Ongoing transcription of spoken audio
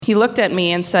he looked at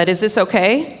me and said, "Is this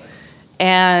okay?"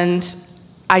 And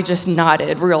I just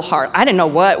nodded real hard. I didn't know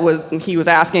he was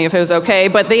asking, if it was okay,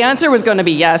 but the answer was going to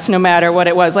be yes, no matter what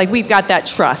it was. Like, we've got that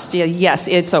trust. Yeah, yes,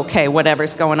 it's okay,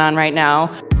 whatever's going on right now.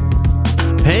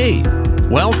 Hey,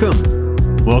 welcome.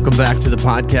 Welcome back to the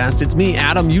podcast. It's me,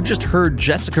 Adam. You just heard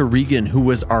Jessica Regan, who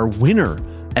was our winner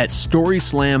at Story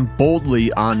Slam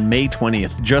Boldly on May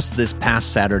 20th, just this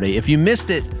past Saturday. If you missed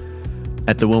it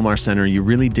at the Wilmar Center, you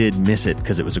really did miss it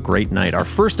because it was a great night. Our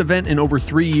first event in over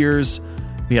 3 years.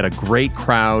 We had a great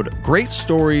crowd, great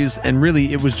stories, and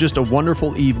really it was just a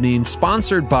wonderful evening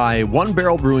sponsored by One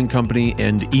Barrel Brewing Company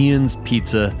and Ian's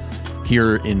Pizza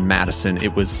here in Madison.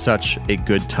 It was such a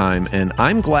good time, and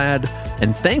I'm glad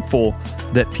and thankful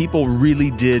that people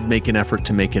really did make an effort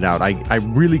to make it out. I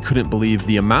really couldn't believe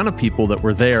the amount of people that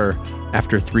were there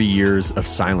after 3 years of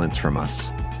silence from us.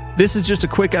 This is just a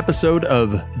quick episode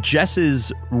of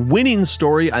Jess's winning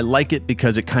story. I like it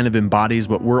because it kind of embodies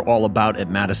what we're all about at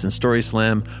Madison Story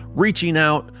Slam, reaching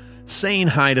out, saying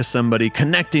hi to somebody,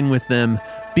 connecting with them,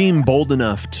 being bold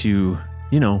enough to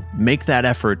make that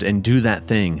effort and do that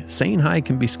thing. Saying hi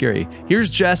can be scary. Here's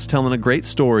Jess telling a great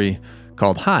story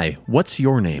called Hi, What's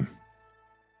Your Name?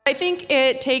 I think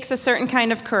it takes a certain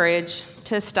kind of courage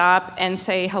to stop and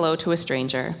say hello to a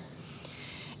stranger.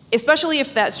 Especially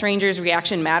if that stranger's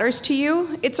reaction matters to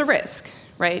you, it's a risk,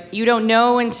 right? You don't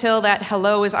know until that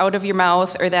hello is out of your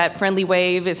mouth or that friendly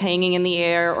wave is hanging in the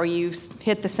air or you've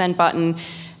hit the send button,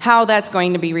 how that's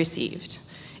going to be received.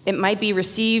 It might be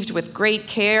received with great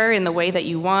care in the way that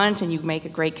you want and you make a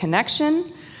great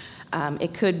connection.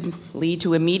 It could lead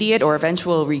to immediate or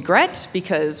eventual regret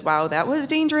because, wow, that was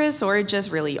dangerous, or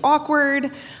just really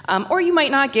awkward, or you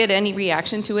might not get any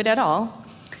reaction to it at all.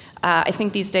 I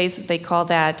think these days they call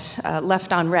that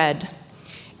left on red.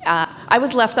 I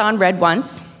was left on red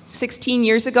once, 16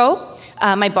 years ago.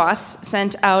 My boss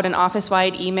sent out an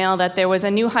office-wide email that there was a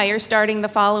new hire starting the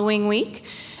following week.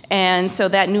 And so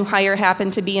that new hire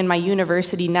happened to be in my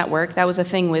university network. That was a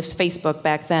thing with Facebook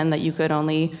back then, that you could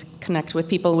only connect with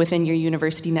people within your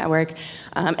university network.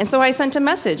 And so I sent a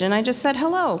message and I just said,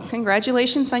 "Hello,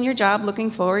 congratulations on your job,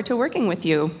 looking forward to working with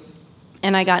you."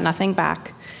 And I got nothing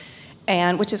back.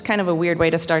 And which is kind of a weird way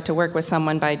to start to work with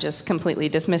someone, by just completely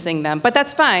dismissing them. But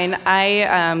that's fine.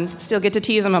 I still get to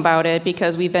tease them about it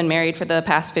because we've been married for the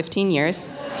past 15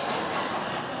 years.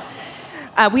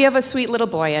 We have a sweet little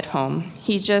boy at home.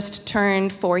 He just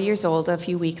turned 4 years old a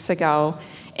few weeks ago,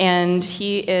 and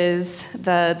he is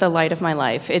the light of my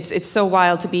life. It's so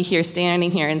wild to be here,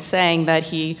 standing here, and saying that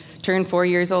he turned 4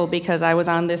 years old because I was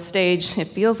on this stage, it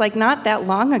feels like not that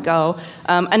long ago,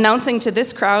 announcing to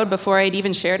this crowd before I'd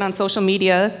even shared on social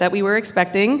media that we were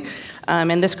expecting.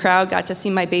 And this crowd got to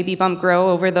see my baby bump grow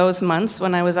over those months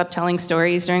when I was up telling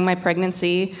stories during my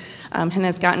pregnancy. And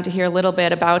has gotten to hear a little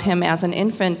bit about him as an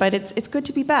infant, but it's good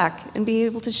to be back and be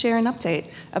able to share an update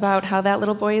about how that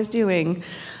little boy is doing.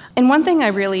 And one thing I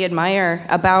really admire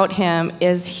about him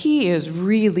is he is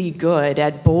really good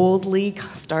at boldly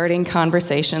starting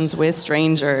conversations with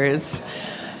strangers.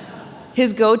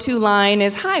 His go-to line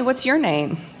is, "Hi, what's your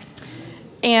name?"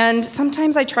 And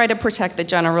sometimes I try to protect the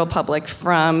general public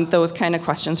from those kind of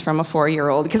questions from a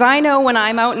 4-year-old, because I know when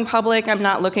I'm out in public, I'm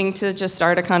not looking to just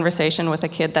start a conversation with a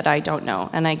kid that I don't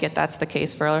know, and I get that's the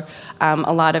case for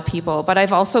a lot of people. But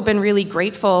I've also been really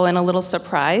grateful and a little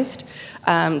surprised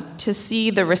to see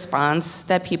the response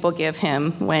that people give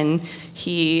him when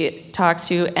he talks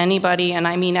to anybody, and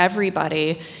I mean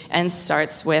everybody, and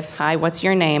starts with, "Hi, what's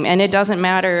your name?" And it doesn't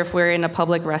matter if we're in a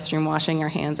public restroom washing our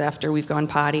hands after we've gone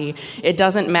potty. It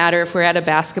doesn't matter if we're at a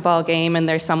basketball game and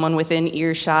there's someone within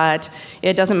earshot.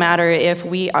 It doesn't matter if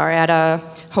we are at a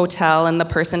hotel and the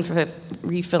person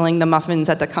refilling the muffins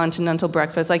at the continental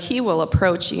breakfast. Like, he will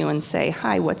approach you and say,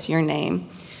 "Hi, what's your name?"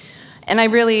 And I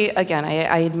really, again,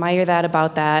 I admire that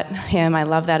about him. I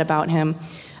love that about him.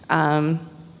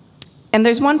 And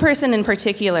there's one person in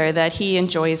particular that he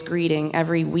enjoys greeting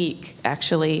every week,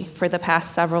 actually, for the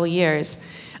past several years.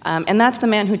 And that's the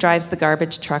man who drives the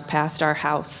garbage truck past our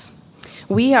house.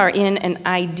 We are in an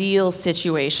ideal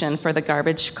situation for the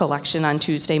garbage collection on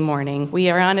Tuesday morning. We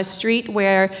are on a street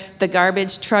where the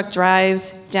garbage truck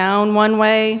drives down one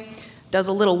way, does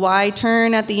a little Y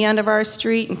turn at the end of our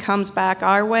street, and comes back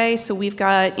our way. So we've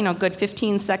got, good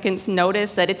 15 seconds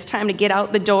notice that it's time to get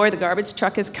out the door. The garbage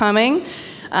truck is coming.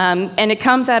 And it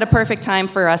comes at a perfect time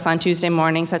for us on Tuesday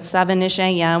mornings at 7-ish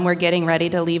a.m. We're getting ready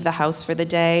to leave the house for the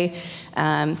day.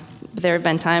 There have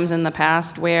been times in the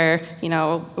past where,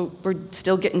 we're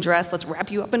still getting dressed. Let's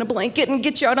wrap you up in a blanket and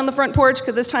get you out on the front porch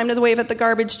because it's time to wave at the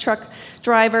garbage truck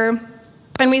driver.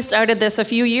 And we started this a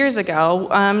few years ago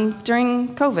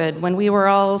during COVID, when we were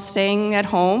all staying at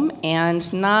home and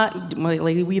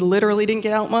we literally didn't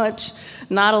get out much.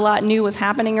 Not a lot new was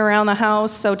happening around the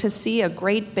house. So to see a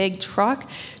great big truck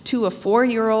to a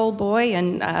 4-year-old boy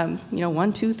and,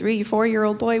 1, 2, 3,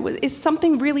 4-year-old boy is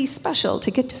something really special, to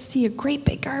get to see a great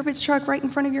big garbage truck right in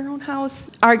front of your own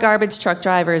house. Our garbage truck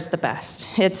driver is the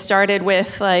best. It started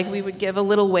with, we would give a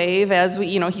little wave as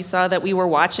he saw that we were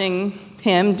watching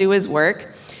him do his work.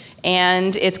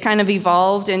 And it's kind of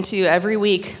evolved into every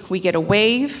week we get a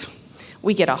wave,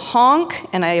 we get a honk,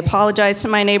 and I apologize to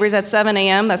my neighbors at 7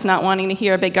 a.m. That's not wanting to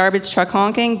hear a big garbage truck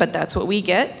honking, but that's what we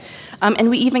get.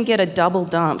 And we even get a double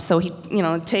dump. So he,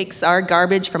 takes our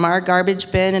garbage from our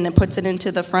garbage bin and it puts it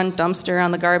into the front dumpster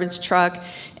on the garbage truck,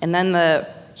 and then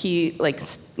he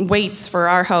waits for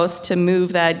our house to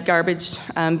move that garbage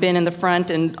bin in the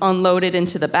front and unload it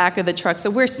into the back of the truck. So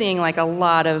we're seeing a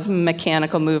lot of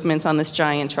mechanical movements on this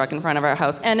giant truck in front of our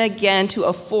house. And again, to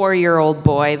a 4-year-old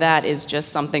boy, that is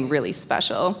just something really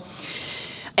special.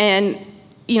 And,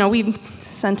 we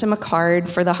sent him a card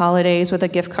for the holidays with a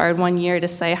gift card one year to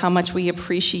say how much we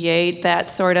appreciate that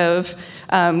sort of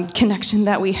connection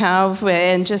that we have,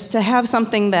 and just to have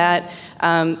something that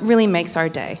really makes our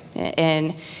day.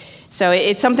 And so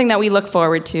it's something that we look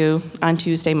forward to on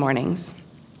Tuesday mornings.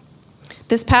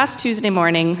 This past Tuesday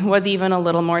morning was even a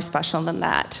little more special than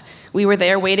that. We were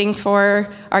there waiting for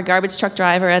our garbage truck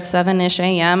driver at 7-ish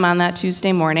a.m. on that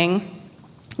Tuesday morning.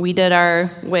 We did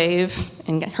our wave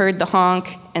and heard the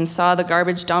honk and saw the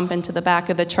garbage dump into the back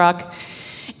of the truck.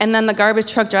 And then the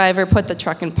garbage truck driver put the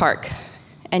truck in park.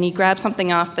 And he grabbed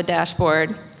something off the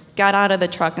dashboard, got out of the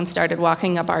truck, and started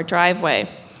walking up our driveway.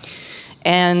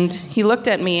 And he looked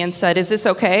at me and said, "Is this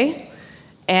okay?"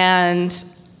 And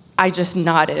I just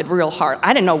nodded real hard.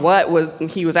 I didn't know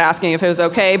he was asking, if it was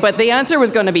okay, but the answer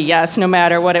was going to be yes, no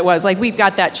matter what it was. We've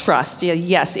got that trust. Yeah,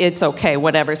 yes, it's okay,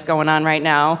 whatever's going on right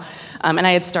now. And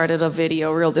I had started a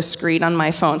video real discreet on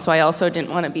my phone, so I also didn't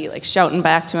want to be shouting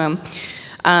back to him.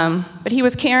 But he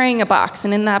was carrying a box,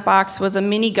 and in that box was a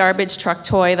mini garbage truck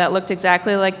toy that looked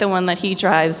exactly like the one that he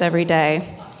drives every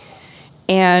day.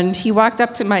 And he walked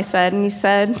up to my son and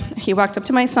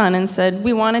said,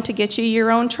 "We wanted to get you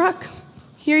your own truck.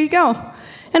 Here you go."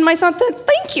 And my son said,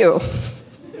 "Thank you."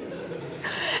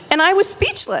 And I was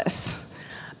speechless,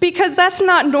 because that's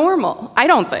not normal, I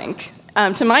don't think.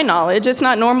 To my knowledge, it's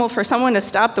not normal for someone to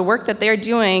stop the work that they're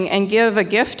doing and give a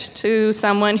gift to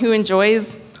someone who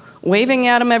enjoys waving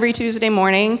at them every Tuesday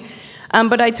morning.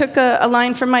 But I took a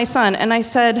line from my son and I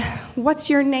said, "What's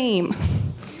your name?"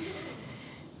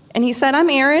 And he said, "I'm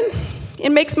Aaron.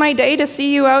 It makes my day to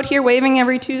see you out here waving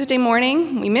every Tuesday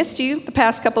morning. We missed you the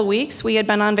past couple weeks. We had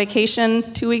been on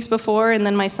vacation 2 weeks before, and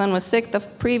then my son was sick the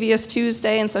previous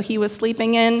Tuesday, and so he was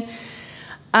sleeping in.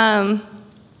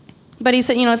 But he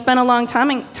said, it's been a long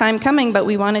time coming, but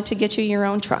we wanted to get you your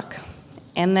own truck."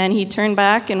 And then he turned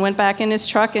back and went back in his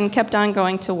truck and kept on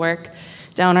going to work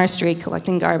down our street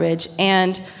collecting garbage.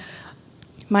 And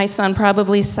my son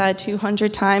probably said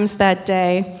 200 times that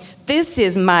day, "This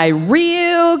is my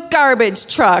real garbage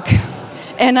truck."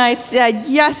 And I said,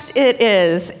 "Yes, it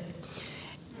is."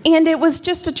 And it was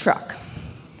just a truck,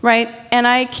 right? And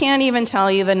I can't even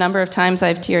tell you the number of times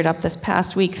I've teared up this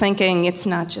past week thinking it's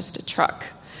not just a truck.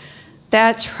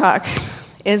 That truck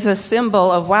is a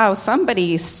symbol of, wow,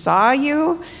 somebody saw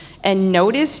you and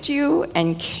noticed you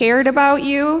and cared about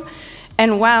you.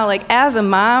 And wow, as a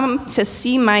mom, to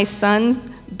see my son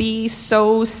be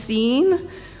so seen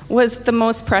was the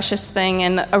most precious thing,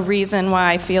 and a reason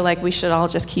why I feel like we should all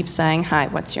just keep saying, "Hi,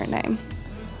 what's your name?"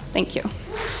 Thank you.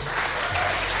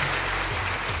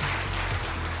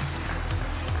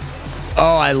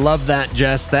 Oh, I love that,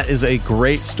 Jess. That is a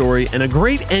great story and a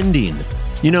great ending.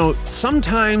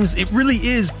 Sometimes it really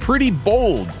is pretty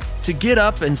bold to get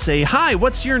up and say, "Hi,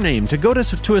 what's your name?" To go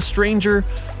to a stranger,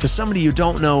 to somebody you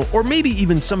don't know, or maybe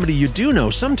even somebody you do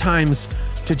know. Sometimes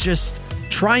to just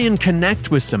try and connect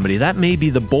with somebody. That may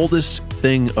be the boldest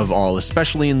thing of all,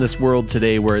 especially in this world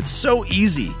today where it's so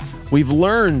easy. We've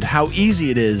learned how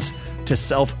easy it is to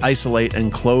self-isolate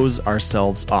and close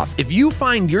ourselves off. If you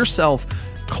find yourself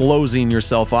closing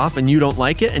yourself off and you don't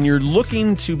like it and you're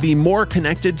looking to be more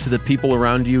connected to the people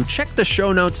around you, check the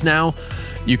show notes now.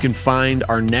 You can find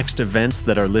our next events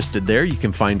that are listed there. You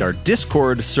can find our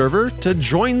Discord server to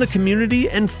join the community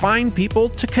and find people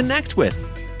to connect with.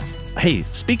 Hey,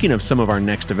 speaking of some of our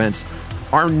next events,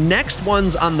 Our next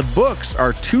ones on the books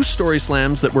are 2 story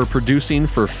slams that we're producing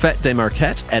for Fête des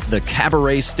Marquettes at the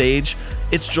Cabaret stage.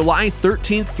 It's July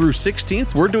 13th through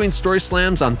 16th. We're doing story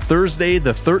slams on Thursday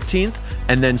the 13th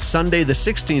and then Sunday the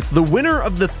 16th. The winner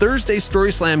of the Thursday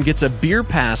story slam gets a beer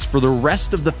pass for the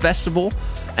rest of the festival,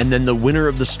 and then the winner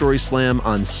of the story slam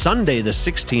on Sunday the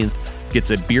 16th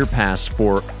gets a beer pass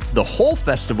for the whole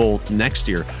festival next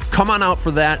year. Come on out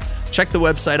for that. Check the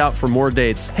website out for more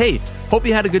dates. Hey, hope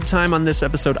you had a good time on this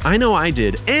episode. I know I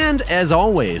did. And as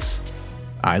always,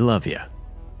 I love you.